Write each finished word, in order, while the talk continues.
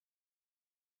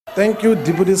Thank you,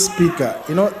 Deputy Speaker.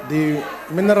 You know, the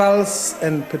Minerals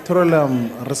and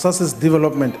Petroleum Resources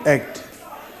Development Act,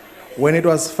 when it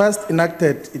was first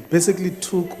enacted, it basically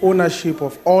took ownership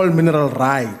of all mineral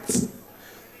rights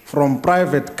from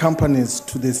private companies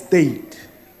to the state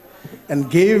and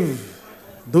gave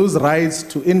those rights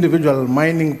to individual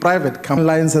mining private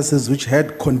licenses which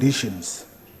had conditions.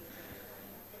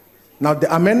 Now,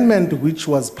 the amendment which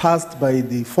was passed by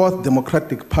the Fourth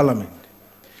Democratic Parliament,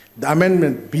 the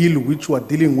amendment bill which we're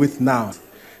dealing with now,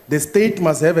 the state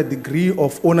must have a degree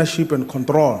of ownership and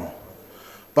control.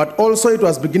 But also it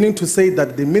was beginning to say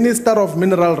that the Minister of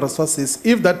Mineral Resources,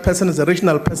 if that person is a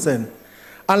regional person,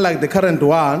 unlike the current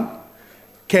one,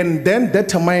 can then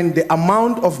determine the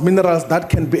amount of minerals that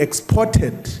can be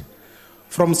exported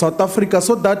from South Africa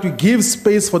so that we give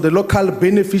space for the local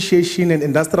beneficiation and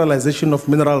industrialization of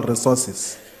mineral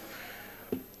resources.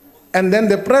 And then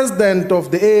the president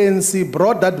of the ANC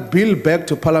brought that bill back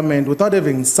to Parliament without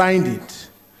having signed it.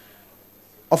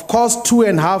 Of course,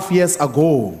 2.5 years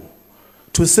ago,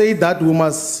 to say that we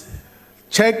must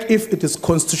check if it is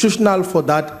constitutional for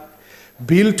that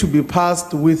bill to be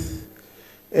passed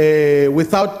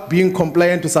without being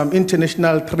compliant to some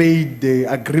international trade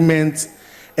agreements,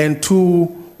 and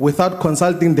without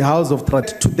consulting the House of Trade,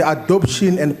 to the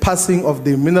adoption and passing of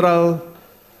the minerals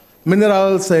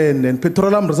and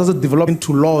petroleum resources development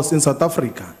to laws in South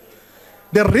Africa.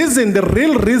 The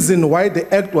real reason why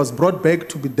the act was brought back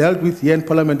to be dealt with here in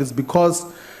Parliament is because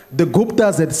the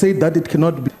Guptas had said that it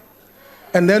cannot be.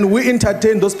 And then we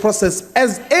entertained those processes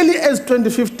as early as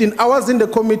 2015. I was in the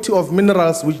Committee of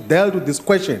Minerals which dealt with this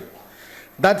question,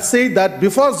 that said that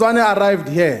before Zwane arrived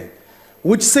here,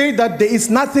 which said that there is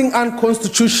nothing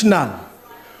unconstitutional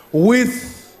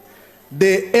with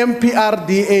the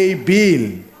MPRDA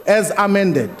bill as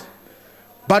amended.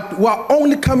 But we're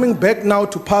only coming back now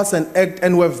to pass an act,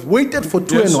 and we've waited for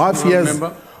 2.5 years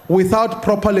without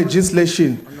proper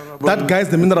legislation that guides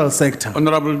the mineral sector.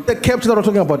 Honorable, the capture that we're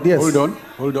talking about, yes.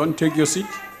 Hold on, take your seat.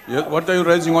 Yes. What are you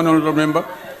raising on, Honorable Member?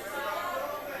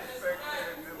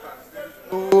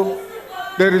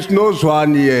 There is no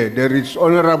Zwane here, there is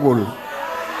Honorable.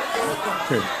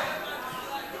 Okay.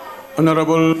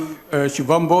 Honorable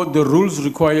Shivambu, the rules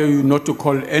require you not to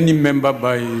call any member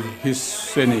by his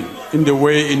surname in the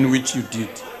way in which you did.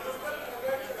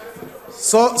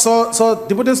 So,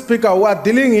 Deputy Speaker, we are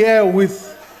dealing here with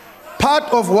part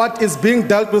of what is being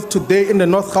dealt with today in the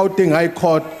North Gauteng High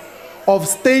Court of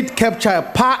state capture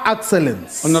par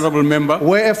excellence. Honorable Member,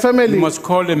 where a family... You must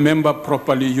call a member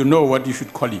properly. You know what you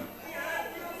should call him.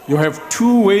 You have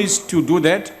 2 ways to do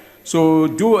that, so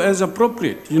do as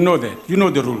appropriate. You know that. You know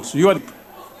the rules.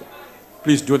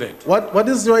 Please do that. What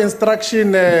is your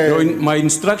instruction? My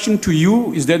instruction to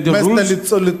you is that the rules...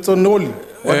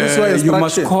 What is your instruction? You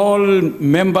must call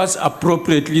members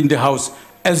appropriately in the House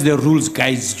as the rules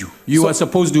guides you. You are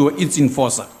supposed to be its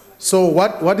enforcer. So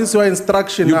what is your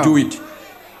instruction now? You do it.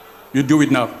 You do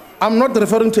it now. I'm not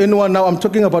referring to anyone now. I'm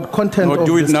talking about content of the speech.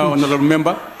 No, do it now, Honorable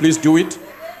Member. Please do it.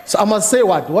 So I must say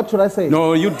what? What should I say?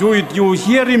 No, you do it. You're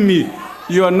hearing me.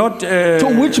 You are not...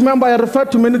 to which member? I refer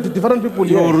to many different people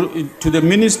here. To the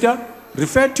minister.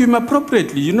 Refer to him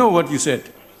appropriately. You know what you said.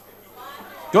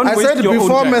 Don't waste your own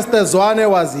time. I said before Mr. Zwane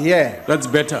was here. That's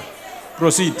better.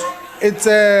 Proceed. It's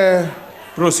a...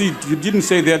 Proceed. You didn't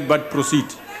say that, but proceed.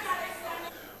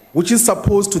 Which is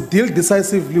supposed to deal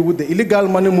decisively with the illegal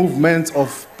money movements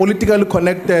of politically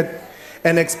connected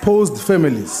and exposed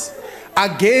families.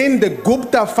 Again, the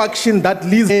Gupta faction that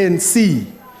leads ANC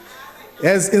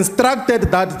has instructed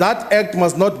that that act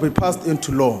must not be passed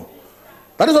into law.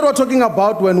 That is what we're talking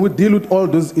about when we deal with all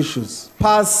those issues.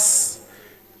 Pass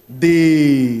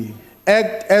the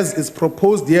act as is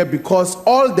proposed here, because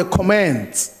all the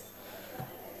comments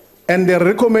and the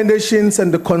recommendations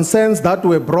and the concerns that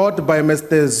were brought by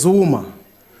Mr. Zuma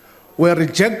were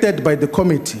rejected by the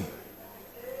committee.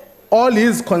 All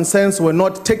his concerns were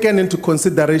not taken into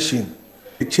consideration in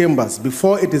the chambers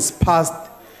before it is passed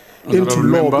into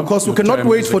law, because we cannot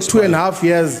wait for 2.5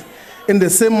 years in the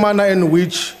same manner in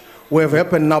which we have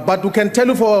happened now. But we can tell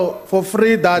you for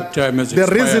free that the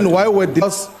reason why we're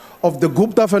because of the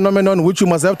Gupta phenomenon, which you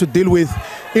must have to deal with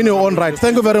in your own right.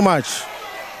 Thank you very much.